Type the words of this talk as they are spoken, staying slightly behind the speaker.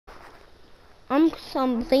I'm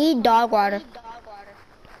complete dog water.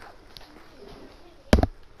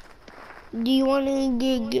 Do you want to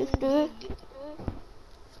get gifted?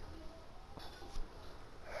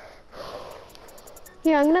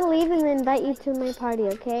 Here, I'm gonna leave and invite you to my party,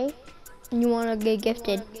 okay? You want to get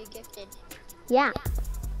gifted? Yeah.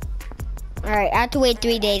 Alright, I have to wait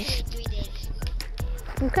 3 days.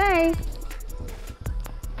 Okay.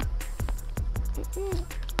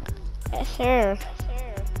 Yes, sir.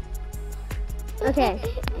 Okay.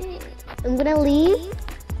 I'm gonna leave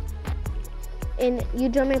and you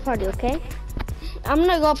join my party, okay? I'm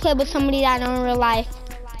gonna go play with somebody that I know in real life.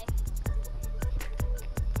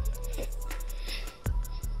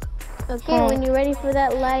 Okay, when you're ready for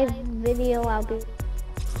that live video, I'll be.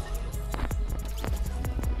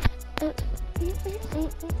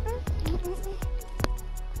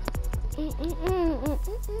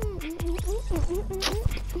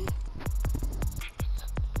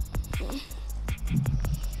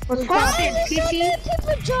 What's poppin', Kitty?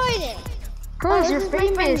 Cause you're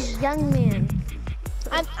famous. Young man.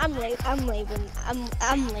 I'm leaving.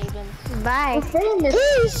 I'm leaving. Bye. You're famous.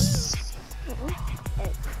 Peace.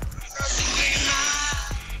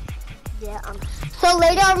 Yeah, So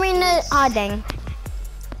later I'm in the dang.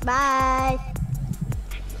 Bye.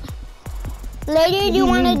 Later, do you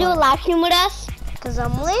want to do a live stream with us? Cause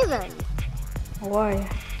I'm leaving. Why?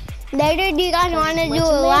 Later, do you guys want to do what's a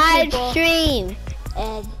the live people? stream?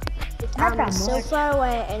 And Not that I'm so much. far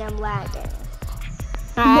away and I'm lagging.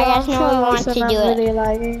 I guess no one wants to do it. Really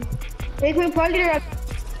lagging. Make me plug it up.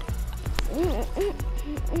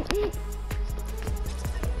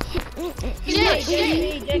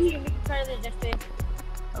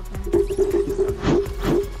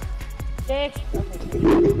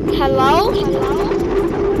 Hello?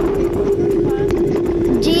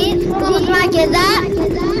 Jeez, whose mic is that?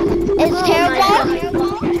 It's terrible.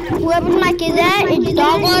 Whoever's mic is that, it's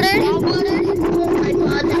dog water.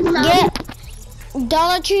 Get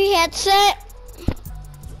Dollar Tree headset.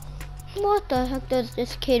 What the heck does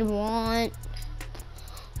this kid want?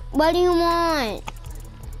 What do you want?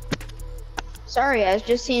 Sorry, I was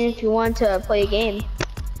just seeing if you want to play a game.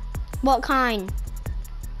 What kind?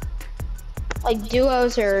 Like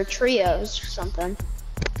duos or trios or something.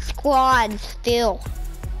 Squads, still.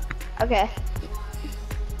 Okay.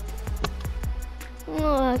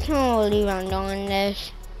 Oh, I can't believe I'm doing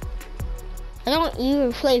this. I don't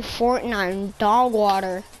even play Fortnite in dog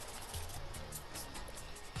water.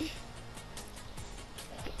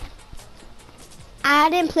 I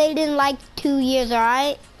hadn't played in like 2 years,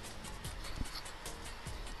 alright?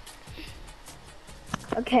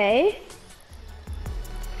 Okay.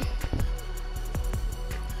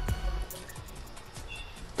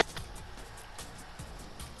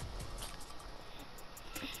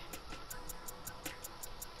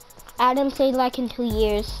 I hadn't played like in 2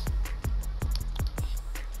 years.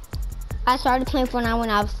 I started playing Fortnite when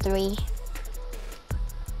I was 3.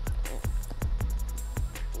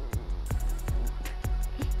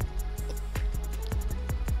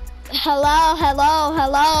 Hello, hello,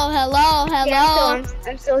 hello, hello, hello. Yeah,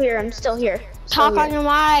 I'm still here. I'm still here. Talk on your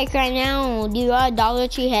mic right now. Do you have a Dollar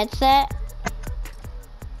Tree headset?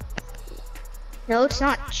 No, it's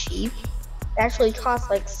not cheap. It actually costs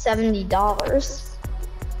like $70.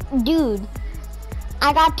 Dude,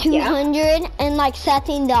 I got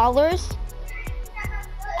 $217.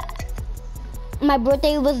 My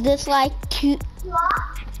birthday was this like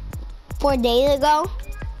 4 days ago.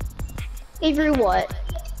 Avery, what?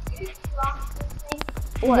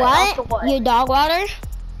 What? Your dog water?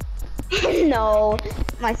 No,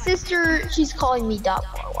 my sister, she's calling me dog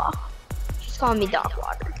water. She's calling me dog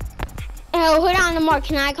water. Oh, hold on, Mark.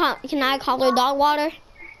 Can I call her dog water?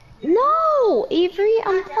 No, Avery,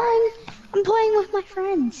 I'm playing with my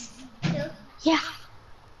friends. Yeah.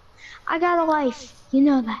 I got a life. You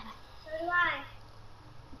know that.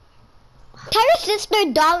 Tyra's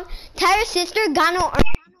sister got no Dog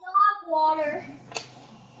water.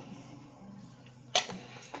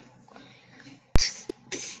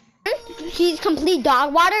 She's complete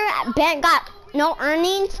dog water. Ben got no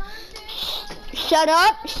earnings. Shut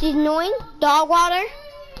up. She's annoying. Dog water.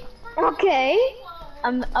 Okay.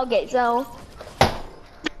 Okay, so.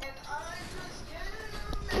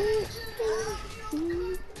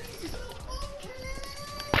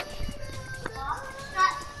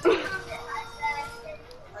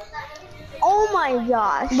 Oh my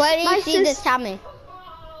gosh. What do My you see this time?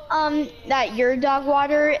 That you're dog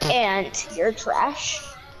water and you're trash.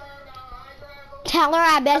 Tell her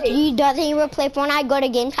I bet Okay. you doesn't even play Fortnite. Go to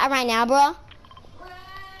game time right now, bro.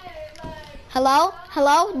 Hello?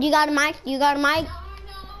 Hello? You got a mic? You got a mic?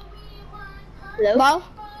 Hello? Bro?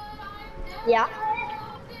 Yeah.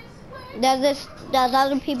 Does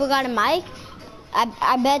other people got a mic?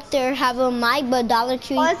 I bet they have a mic, but Dollar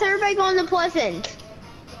Tree. Well, let's everybody go into Pleasant.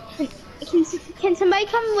 Can somebody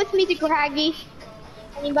come with me to Craggy?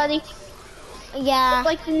 Anybody? Yeah.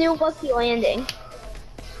 Like the new Lucky Landing.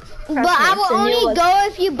 But Trust me, I it's will the new only one. go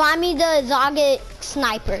if you buy me the exotic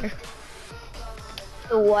sniper.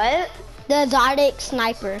 The what? The exotic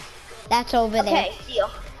sniper. That's over Okay, deal.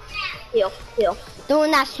 there. The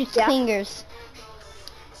one that shoots Yeah. fingers.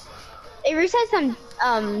 Avery said some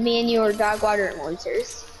me and you are dog water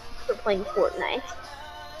monsters for playing Fortnite.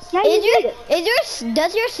 Yeah,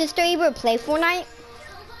 Does your sister ever play Fortnite?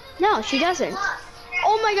 No, she doesn't.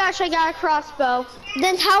 Oh my gosh, I got a crossbow.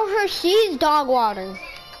 Then tell her she's dog water.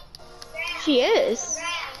 She is.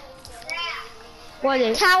 What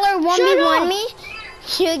is? Tell her Shut 1v1 up. me.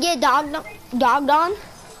 She'll get dogged on.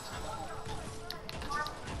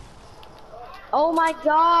 Oh my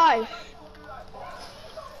gosh.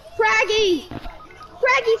 Craggy!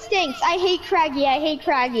 Craggy stinks. I hate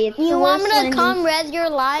Craggy. It's You the want worst me to landing. come res your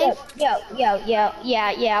life?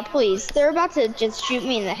 Yeah, please. They're about to just shoot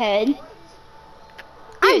me in the head.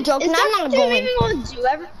 I'm Dude, joking. Is I'm Dr. not Doom going. even going to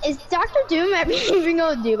do is Dr. Doom ever even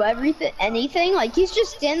going to do anything? Like, he's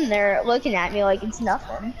just standing there looking at me like it's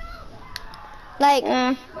nothing. Like,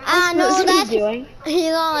 What's I know he that's. doing?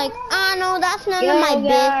 He's all like, I know that's none of my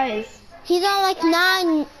business. Guys. He's all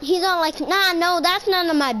like, nah, no, that's none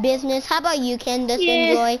of my business. How about you can just Yeah.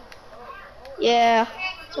 enjoy? Yeah,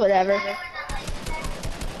 it's whatever.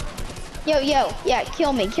 Yo, yeah,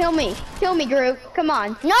 kill me, Groot. Come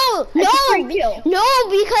on. No, It's a free kill. no,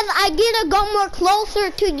 because I get to go more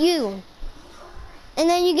closer to you. And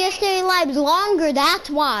then you get stay lives longer, that's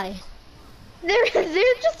why. They're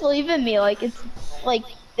just leaving me like it's like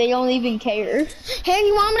they don't even care. Hey,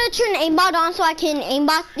 you want me to turn aimbot on so I can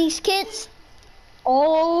aimbot these kids?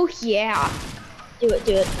 Oh yeah. Do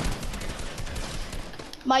it.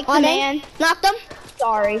 Mike the On man. them? Knock them.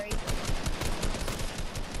 Sorry.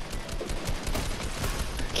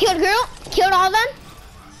 Killed girl. Killed all of them.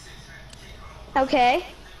 Okay.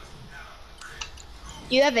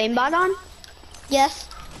 You have aimbot on? Yes.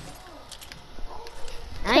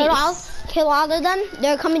 Nice. Kill all of them.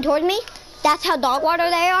 They're coming toward me. That's how dog water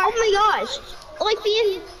they are. Oh my gosh. Like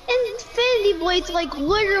the infinity blade's like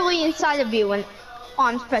literally inside of you when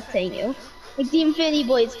I'm spectating you. Like the infinity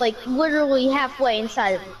blade's like literally halfway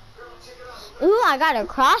inside of you. Ooh, I got a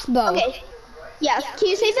crossbow. Okay. Yeah, can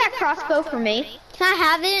you save that crossbow for me? Can I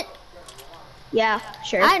have it? Yeah,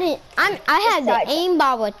 sure. I had Besides- the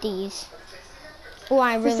aimbot with these. Oh,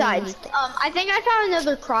 I really Besides, need it. I think I found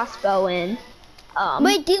another crossbow in.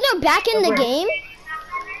 Wait, these are back in the over. game?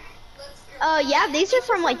 Yeah, these are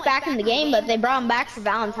from like back in the game, but they brought them back for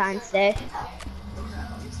Valentine's Day.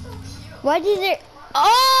 What is it?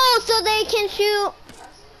 Oh, so they can shoot.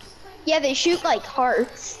 Yeah, they shoot like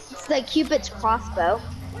hearts. It's like Cupid's crossbow.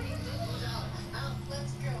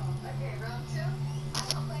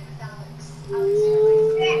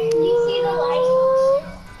 You see the light?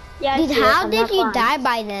 Yeah. I Dude, see it. how I'm did not you lying. die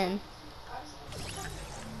by then?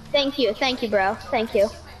 Thank you, bro. Thank you.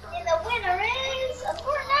 And the winner is a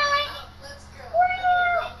Fortnite.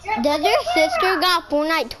 Fortnite. Does your sister got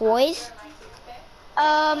Fortnite toys?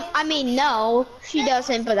 I mean, no, she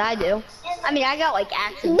doesn't, but I do. I mean, I got like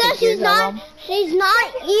action No, figures she's of not. them. She's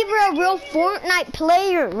not even a real Fortnite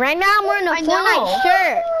player. Right now, I'm wearing a I know. Fortnite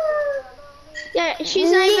shirt. Yeah,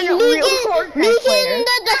 she's not even a real Fortnite Link player. in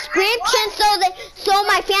the description so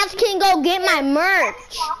my fans can go get my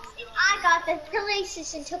merch. And I got the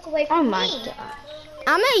PlayStation took away from Oh my me. god.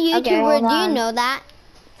 I'm a YouTuber. Okay, hold Do you on. know that?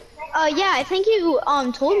 Yeah, I think you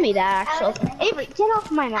told me that actually. Avery, get off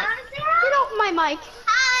my mic. Get off my mic.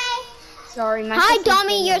 Hi. Sorry, my Hi, sister's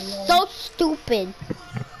dummy. You're getting so stupid.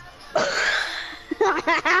 annoying.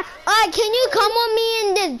 Alright, can you come with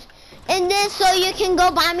me in this so you can go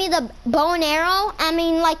buy me the bow and arrow? I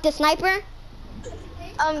mean, like the sniper?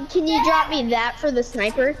 Can you drop me that for the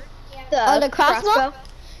sniper? The crossbow?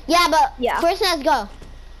 Yeah, but Yeah. first let's go.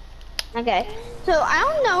 Okay. So I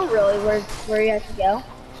don't know really where you have to go.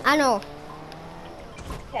 I know.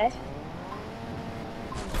 Okay.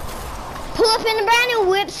 Pull up in a brand new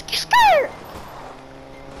whip. Skirt.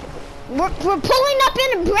 We're pulling up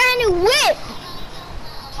in a brand new whip.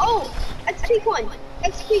 Oh, XP coin.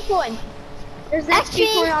 XP coin. There's an XP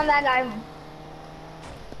XP. coin on that island.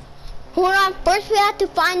 Hold on. First we have to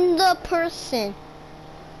find the person.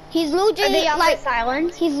 He's Are literally they on like this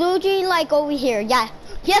island? he's literally like over here. Yeah.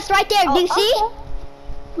 Yes, right there. Do you see? okay.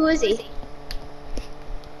 Who is he?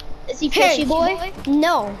 Is he Here. Fishy Boy?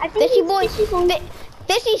 No. I think Fishy he's boy. Fishy Boy.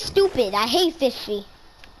 Fishy's stupid. I hate Fishy.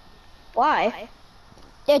 Why?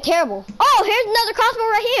 They're terrible. Oh, here's another crossbow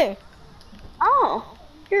right here. Oh,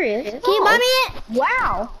 curious. Can you buy me it?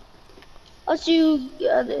 Wow. Let's do.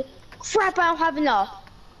 Crap! I don't have enough.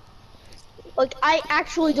 Like I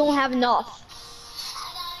actually don't have enough.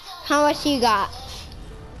 How much you got?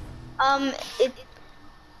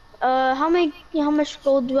 How much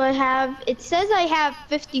gold do I have? It says I have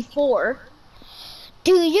 54.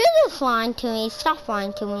 Dude, you're just lying to me. Stop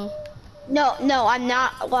lying to me. No, I'm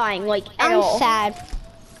not lying, like, at all. I'm sad.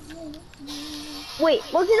 Wait,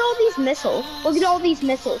 look at all these missiles. Look at all these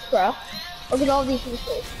missiles, bro. Look at all these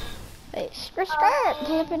missiles. Wait, skirt.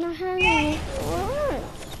 Pull up in a hand.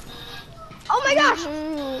 Oh my gosh!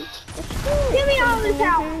 Get me out of this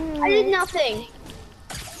house! I did nothing.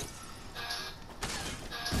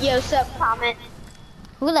 Yo, sup, comment.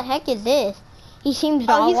 Who the heck is this? He seems Oh,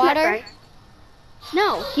 dog he's my water. friend.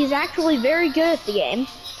 No, he's actually very good at the game.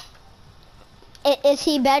 Is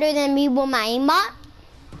he better than me with my aimbot?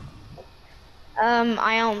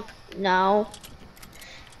 I don't know.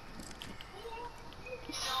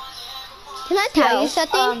 Can I tell Yo, you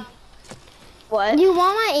something? What? You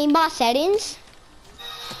want my aimbot settings?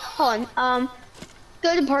 Hold on.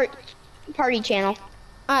 Go to party channel.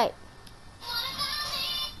 Alright.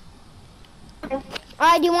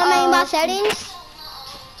 Alright, do you want my aimbot settings?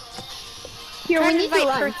 Here, we need to invite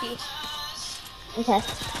run. Perky. Okay.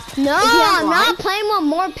 No, Is he I'm online? not playing with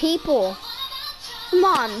more people. Come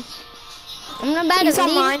on. I'm about He's to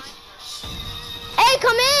leave. online. Hey,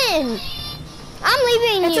 come in! I'm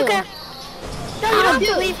leaving It's you. okay. No, you Oh, don't have dude.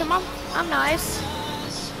 to leave him. I'm nice.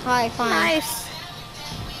 Alright, fine. Nice.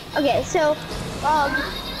 Okay, so,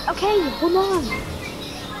 okay, hold on.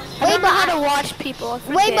 I don't know but how to watch people. I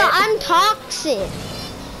Wait, forget. but I'm toxic.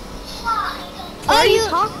 Why are you you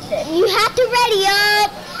toxic? you have to ready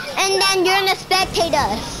up, and then you're gonna spectate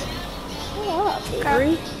us.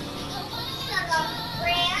 Avery.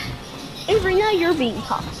 Avery, now you're being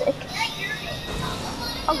toxic.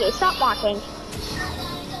 Okay, stop mocking.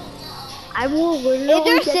 I will literally Is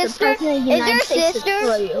there get the sister? president of the Is United there States to sister?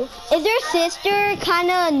 throw you. Is your sister kind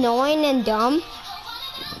of annoying and dumb?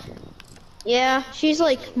 Yeah, she's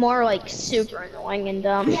like more like super annoying and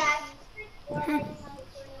dumb.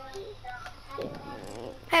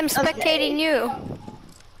 I'm spectating you.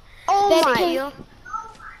 Oh my. You.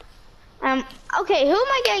 Okay, who am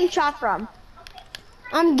I getting shot from?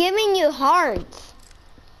 I'm giving you hearts.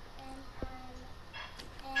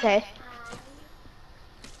 Okay.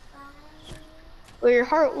 Well, your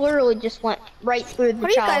heart literally just went right through the What are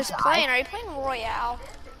you child's guys eye. playing? Are you playing Royale?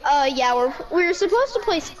 Yeah, we're supposed to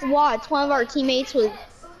play squads. One of our teammates was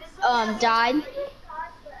died.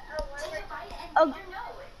 Oh,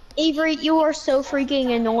 Avery, you are so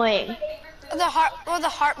freaking annoying. The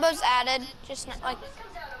heart mode's added just not, like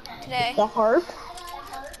today. The harp?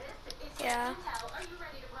 Yeah.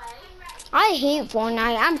 I hate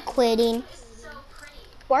Fortnite. I'm quitting.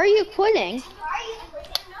 Why are you quitting?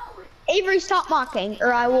 Avery, stop mocking,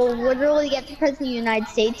 or I will literally get the president of the United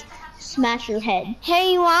States to smash your head.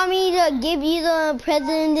 Hey, you want me to give you the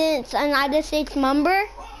President's United States number?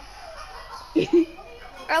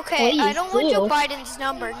 Okay, Please I don't want do. Joe Biden's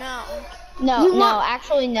number. No. No, You no, want-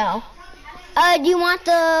 actually no. Do you want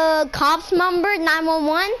the cops number,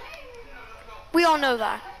 911? We all know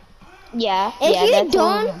that. Yeah. If yeah, you that's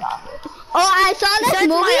don't- all about it. Oh, I saw this Besides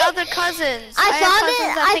movie. my other cousins. I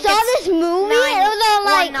saw this movie. It was all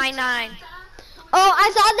like, 999. oh, I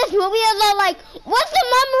saw this movie. It was all like, what's the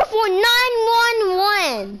number for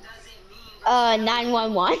 911?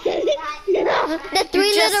 911. The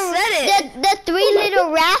three just little, said it. the three little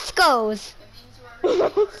rascals.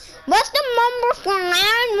 What's the number for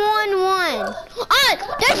 911? Oh,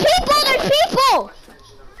 there's people.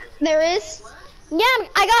 There is. Yeah,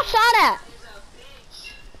 I got shot at.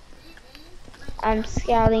 I'm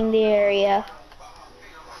scouting the area.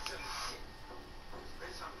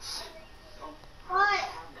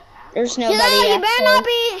 There's nobody. You better actually. not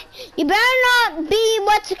be. You better not be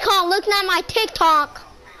what's it called? Looking at my TikTok.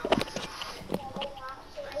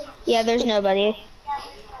 Yeah, there's nobody.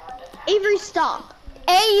 Avery, stop.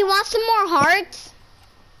 Hey, you want some more hearts?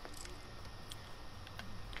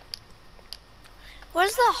 What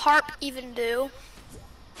does the harp even do?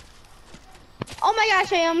 Oh my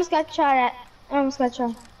gosh, I almost got shot at. I almost got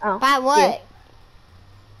shot. Oh. By what? Yeah.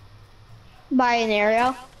 By an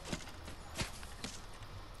arrow.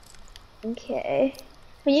 Okay.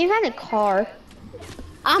 When you had a car.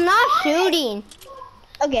 I'm not shooting.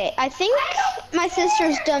 Okay, I think my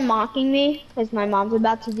sister's done mocking me because my mom's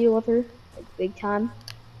about to deal with her like, big time.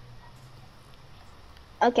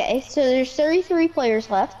 Okay, so there's 33 players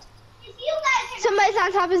left. Somebody's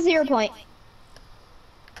on top of 0 point.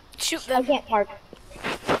 Shoot I them. can't mark.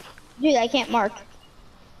 Dude, I can't mark.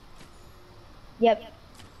 Yep.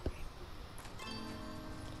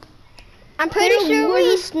 I'm pretty They're sure we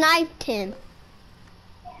literally- sniped him.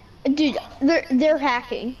 Dude, they're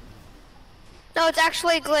hacking. No, it's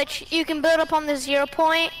actually a glitch. You can build up on the 0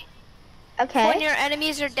 point. Okay. When your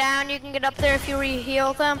enemies are down, you can get up there. If you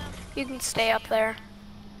re-heal them, you can stay up there.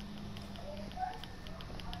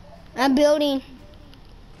 I'm building.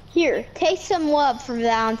 Here, take some love from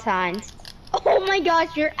Valentine's. Oh my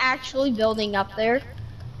gosh, you're actually building up there.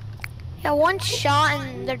 Yeah, one shot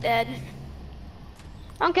and they're dead.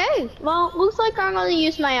 Okay, well, looks like I'm gonna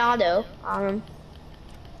use my auto on them.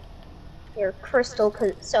 Here, crystal,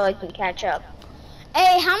 so I can catch up.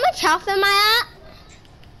 Hey, how much health am I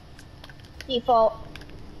Default.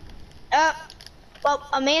 Well,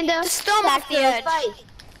 Amanda. Just throw 'em off the edge.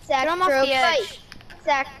 Throw 'em off the edge.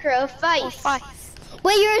 Sacrifice. Oh, fuck. at?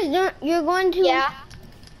 Wait, you're going to? Yeah.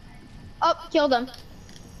 Oh, killed him.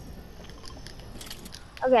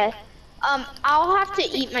 Okay. I'll have to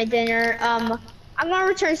eat my dinner. I'm gonna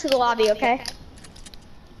return to the lobby, okay?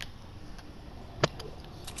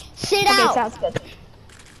 Sit Okay, out. sounds good.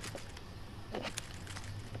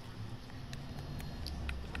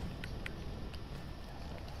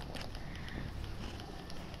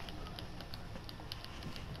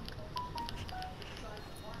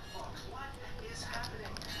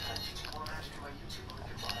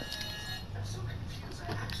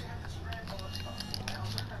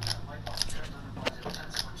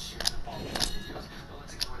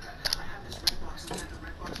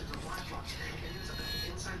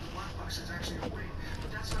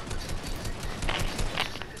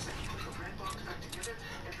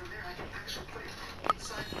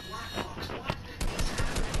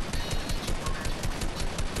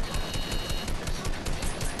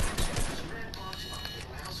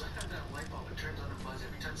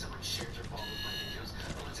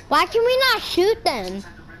 Why can we not shoot them?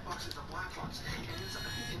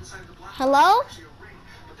 Hello?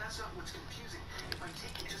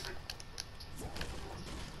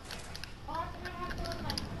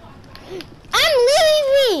 I'm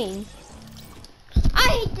leaving. I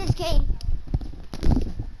hate this game.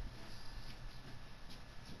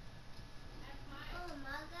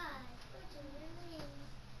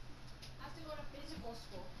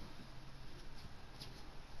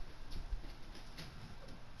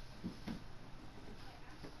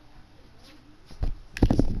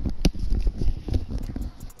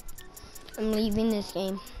 I'm leaving this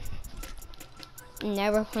game.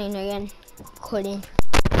 Never playing again. Quitting.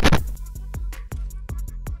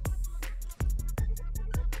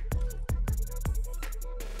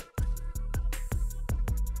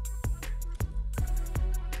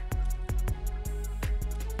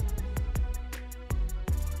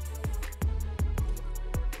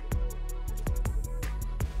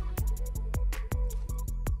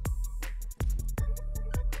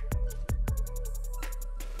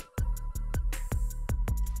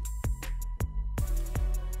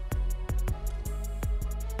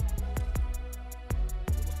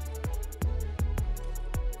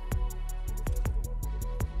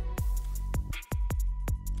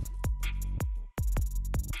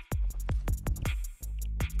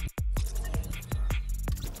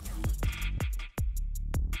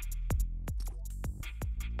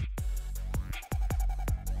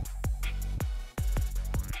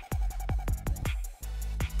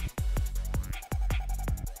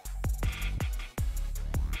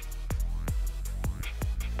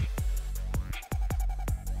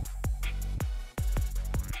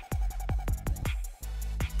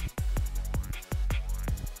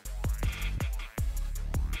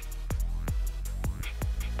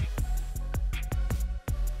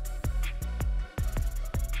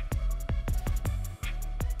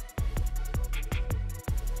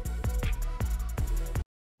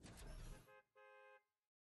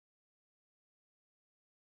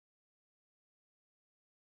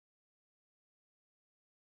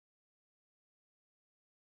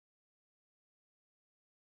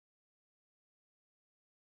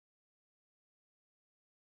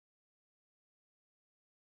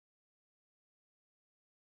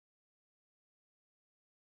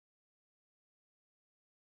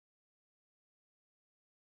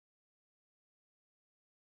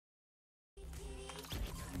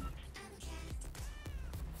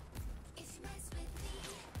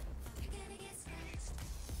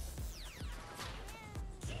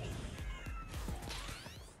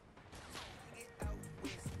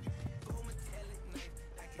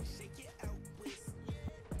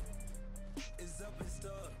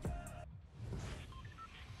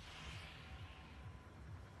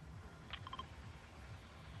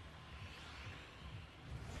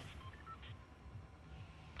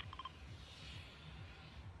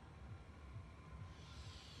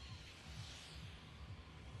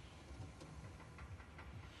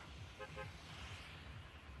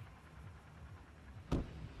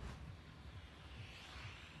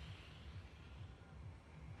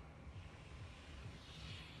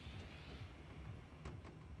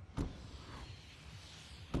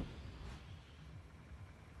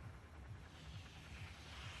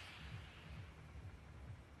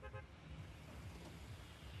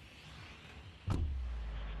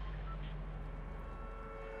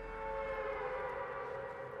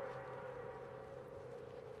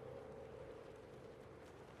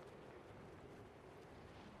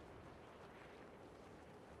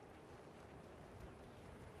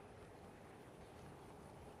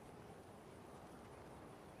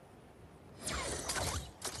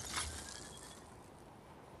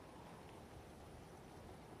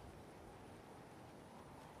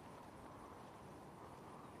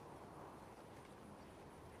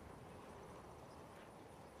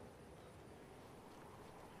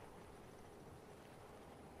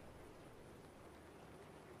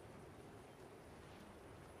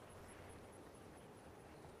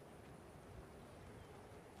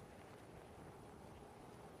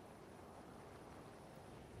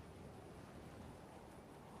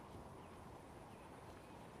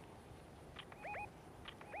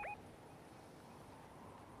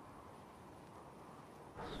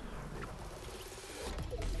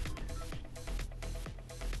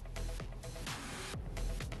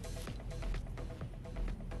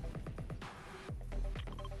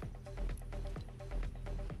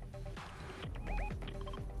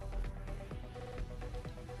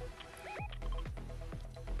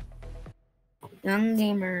 Young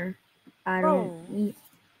gamer. I don't.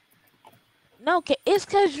 No, it's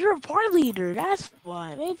because you're a part leader. That's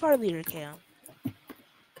why. Maybe part leader, Cam.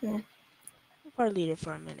 Okay. Part leader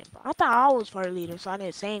for a minute. Bro. I thought I was part leader, so I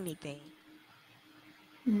didn't say anything.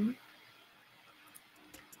 Mm-hmm.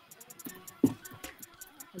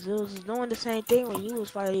 Cause it was doing the same thing when you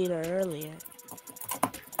was part leader earlier.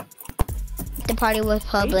 The party was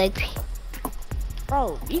public.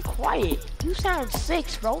 Bro, be quiet. You sound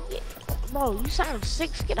 6, bro. Bro, you sound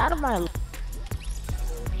 6. Get out of my.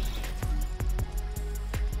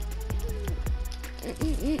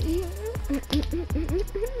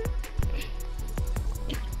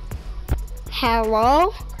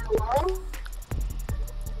 Hello?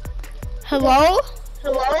 Hello?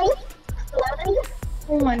 Hello?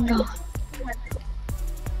 Oh my god.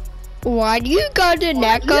 Why do you got an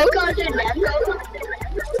echo?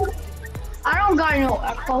 I don't got no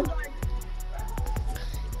echo.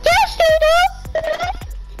 Yes, you do.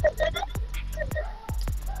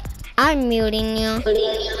 I'm muting you.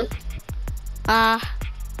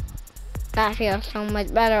 That feels so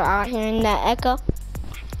much better out here in that echo.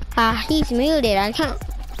 He's muted. I can't.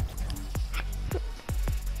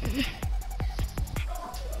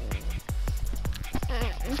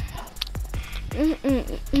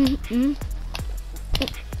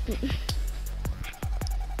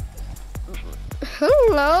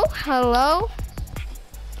 Hello, hello.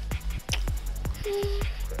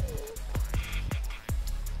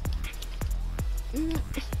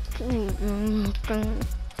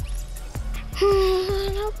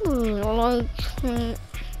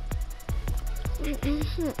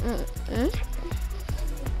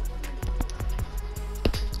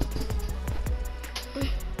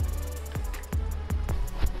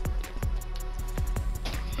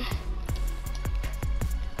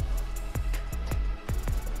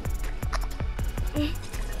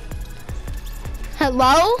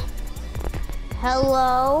 Hello?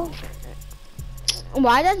 Hello?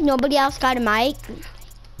 Why does nobody else got a mic?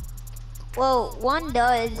 Well, one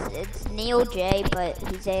does. It's Neil J, but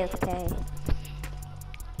he's AFK.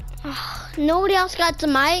 Nobody else got the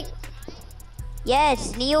mic?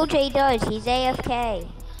 Yes, Neil J does. He's AFK.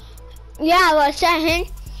 Yeah, let's send him.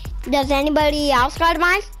 Does anybody else got a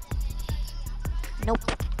mic? Nope.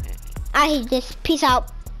 He just peace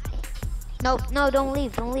out. Nope, no, don't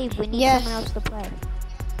leave. Don't leave. We need Yes. someone else to play.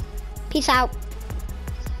 Peace out.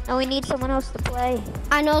 No, we need someone else to play.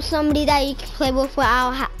 I know somebody that you can play with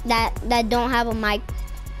without that don't have a mic.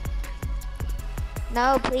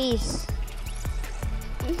 No, please.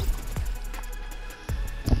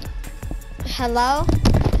 Hello?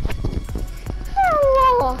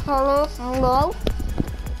 Hello, hello, hello.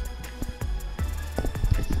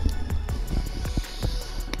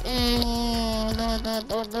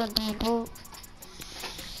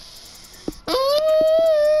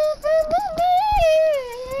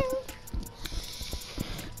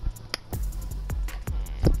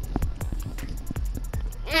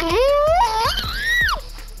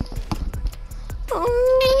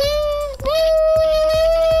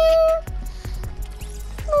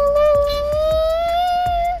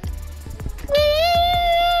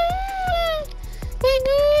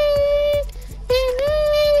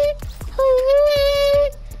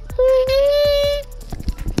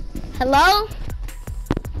 Hello?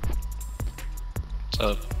 What's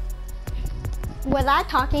up? Was I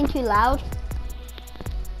talking too loud?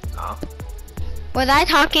 No. Was I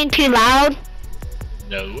talking too loud?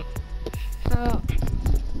 No.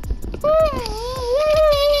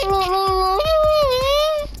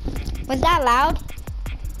 Was that loud?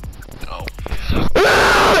 No.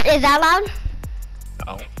 Is that loud?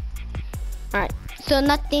 No. Alright, so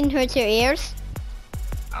nothing hurts your ears?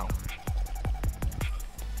 No.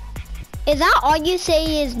 Is that all you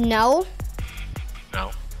say is no?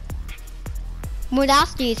 No. What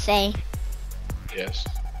else do you say? Yes.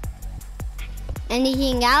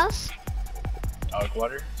 Anything else? Dog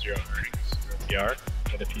water, 0 earnings, 0 PR,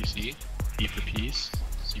 get a PC, P for peace,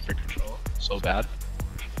 C for control, so bad.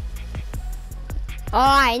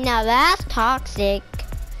 Alright, now that's toxic.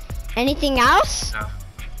 Anything else? No.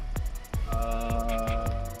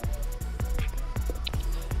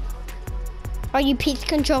 Are you peace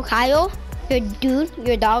control Kyle? Your dude,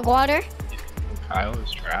 your dog water? Kyle is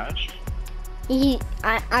trash.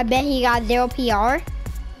 I bet he got 0 PR.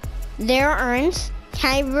 0 earns.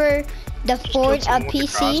 Kyber the Just Ford killed of someone with a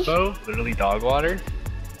PC. crossbow, literally dog water.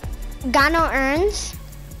 Got no earns.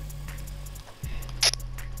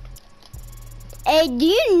 Hey, do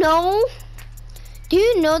you know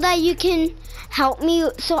that you can help me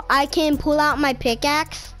so I can pull out my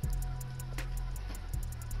pickaxe?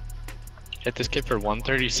 Hit this kid for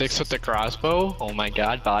 136 with the crossbow. Oh my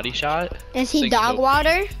god, body shot. Is he Six dog nope.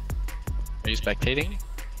 water? Are you spectating?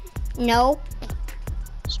 No.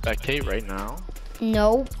 Spectate right now.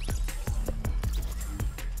 No.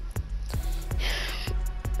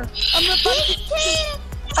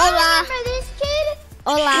 Hola. Remember this kid?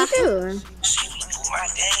 Hola.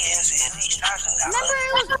 Remember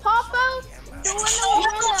it was Papa? The one that was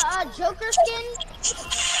wearing the Joker skin?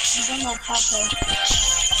 I don't know Papa.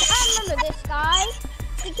 I remember this guy.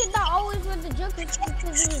 The kid that always wore the Joker skin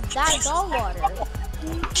because he was dyed dog water.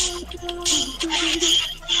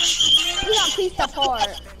 He got pieced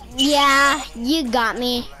apart. Yeah, you got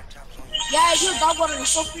me. Yeah, your dog water is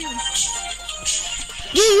so free.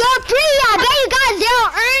 Dude, you're free. I bet you got 0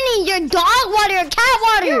 earnings. Your dog water, your cat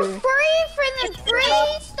water. Free for the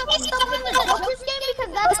free stuff in the Joker skin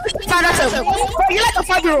because that's You're like a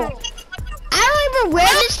 5-year-old. I don't even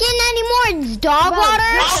wear the skin anymore. It's dog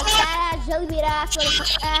water. fat ass, jelly bean ass,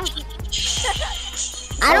 ass.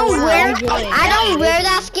 I don't wear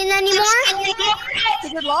that skin anymore.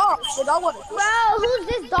 Your dog water. Bro, who's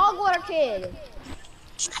this dog water kid?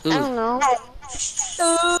 I don't know.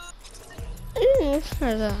 What's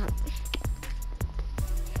that?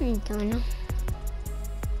 I don't know.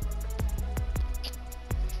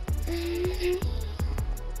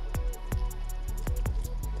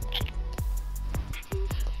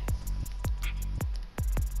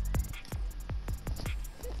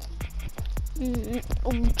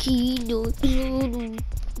 Okay,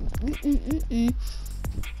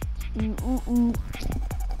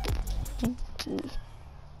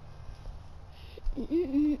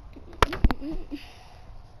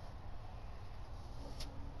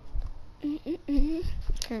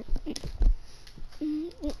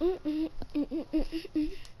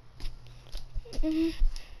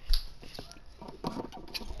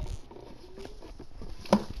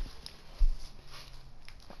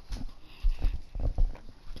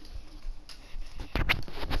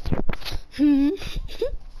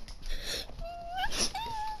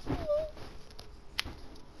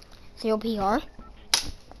 Zero PR.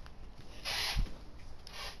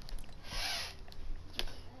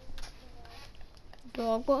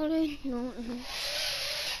 Dog water? No.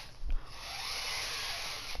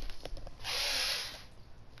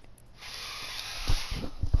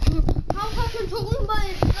 How am I controlling by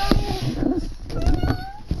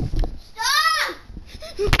Stop!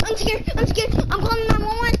 I'm scared. I'm calling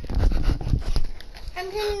 911. I'm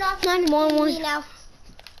turning off 911 now.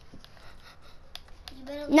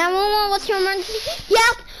 911, what's your emergency?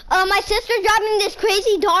 Yeah, my sister's driving this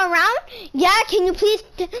crazy dog around. Yeah, can you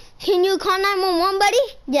call 911, buddy?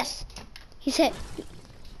 Yes. He said,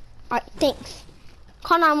 alright, thanks.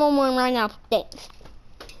 Call 911 right now, thanks.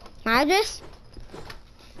 My address?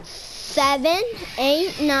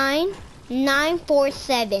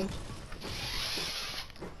 789947.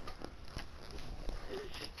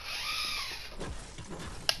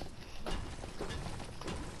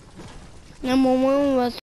 Number 1 was